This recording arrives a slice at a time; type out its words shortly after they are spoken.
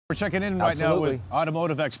We're checking in right now with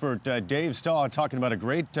automotive expert Dave Stahl, talking about a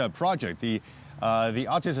great project, the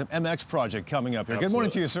Autism MX project coming up here. Absolutely. Good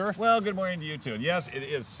morning to you, sir. Well, good morning to you too. And yes, it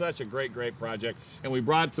is such a great project. And we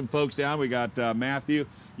brought some folks down. We got Matthew.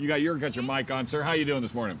 You got your mic on, sir. How you doing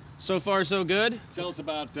this morning? So far, so good. Tell us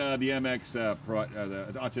about the MX, the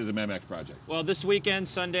Autism MX project. Well, this weekend,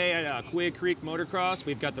 Sunday at KUSI Creek Motocross,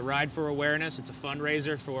 we've got the Ride for Awareness. It's a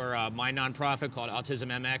fundraiser for my nonprofit called Autism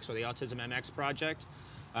MX, or the Autism MX Project.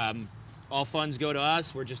 All funds go to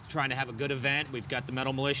us. We're just trying to have a good event. We've got the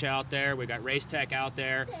Metal Militia out there. We've got Race Tech out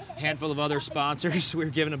there. A handful of other sponsors. We're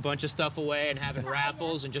giving a bunch of stuff away and having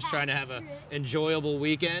raffles and just trying to have an enjoyable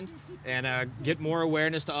weekend and get more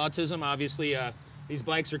awareness to autism. Obviously, these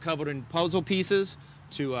bikes are covered in puzzle pieces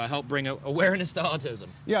to help bring awareness to autism.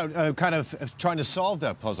 Yeah, kind of trying to solve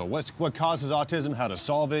that puzzle. What causes autism, how to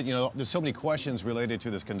solve it? You know, there's so many questions related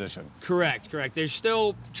to this condition. Correct. They're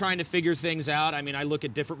still trying to figure things out. I mean, I look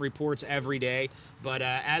at different reports every day, but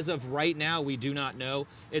as of right now, we do not know.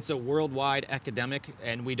 It's a worldwide epidemic,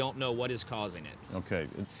 and we don't know what is causing it. Okay.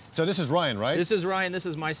 So this is Ryan, right? This is Ryan. This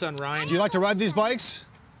is my son, Ryan. Do you like to ride these bikes?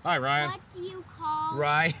 Hi, Ryan. What do you call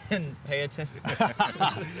Ryan, pay attention.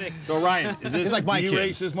 So, Ryan, is this like my do you kids.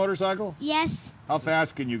 race this motorcycle? Yes, How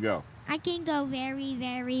fast can you go? I can go very,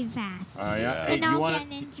 very fast. Yeah. Hey, And do you I'll want get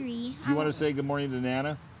an injury. to say good morning to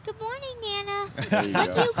Nana? Good morning, Nana. There you What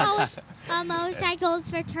do go. you call motorcycles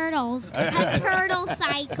for turtles? A turtle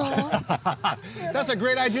cycle. That's a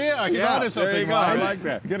great idea. I Yeah, thought of something. there you go. I Ryan. like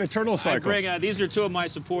that. Get a turtle cycle. These are two of my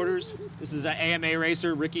supporters. This is an AMA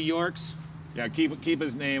racer, Ricky Yorks. Yeah, keep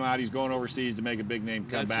his name out. He's going overseas to make a big name,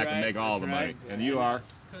 come That's back and right, make all that's the money. right. And you are?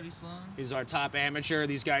 He's our top amateur.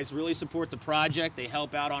 These guys really support the project. They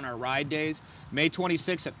help out on our ride days. May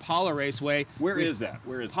 26th at Paula Raceway. Where is that?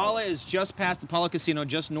 Where is Paula is just past the Paula Casino,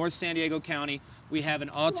 just north San Diego County. We have an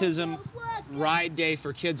autism ride day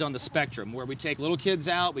for kids on the spectrum, where we take little kids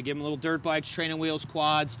out, we give them little dirt bikes, training wheels,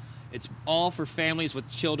 quads. It's all for families with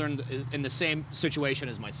children in the same situation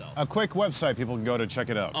as myself. A quick website people can go to check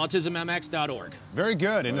it out. AutismMX.org. Very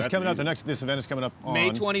good. And Well, it's coming up. that's This event is coming up on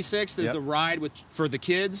May 26th is Yep. the ride for the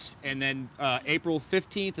kids, and then April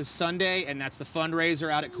 15th is Sunday, and that's the fundraiser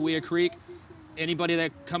out at KUSI Creek. Anybody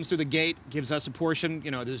that comes through the gate gives us a portion,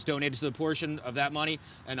 there's donated to the portion of that money,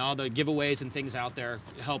 and all the giveaways and things out there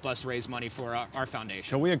help us raise money for our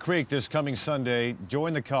foundation. KUSI Creek this coming Sunday.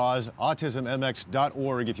 Join the cause,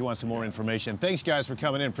 autismmx.org if you want some more information. Thanks, guys, for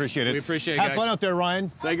coming in. Appreciate it. We appreciate it, Have guys. fun out there,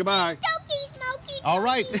 Ryan. Say goodbye. Smoky, Smoky. All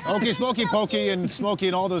right. Smoky, Okay, Smoky, Pokey, and Smokey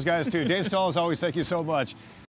and all those guys, too. Dave Stahl, as always, thank you so much.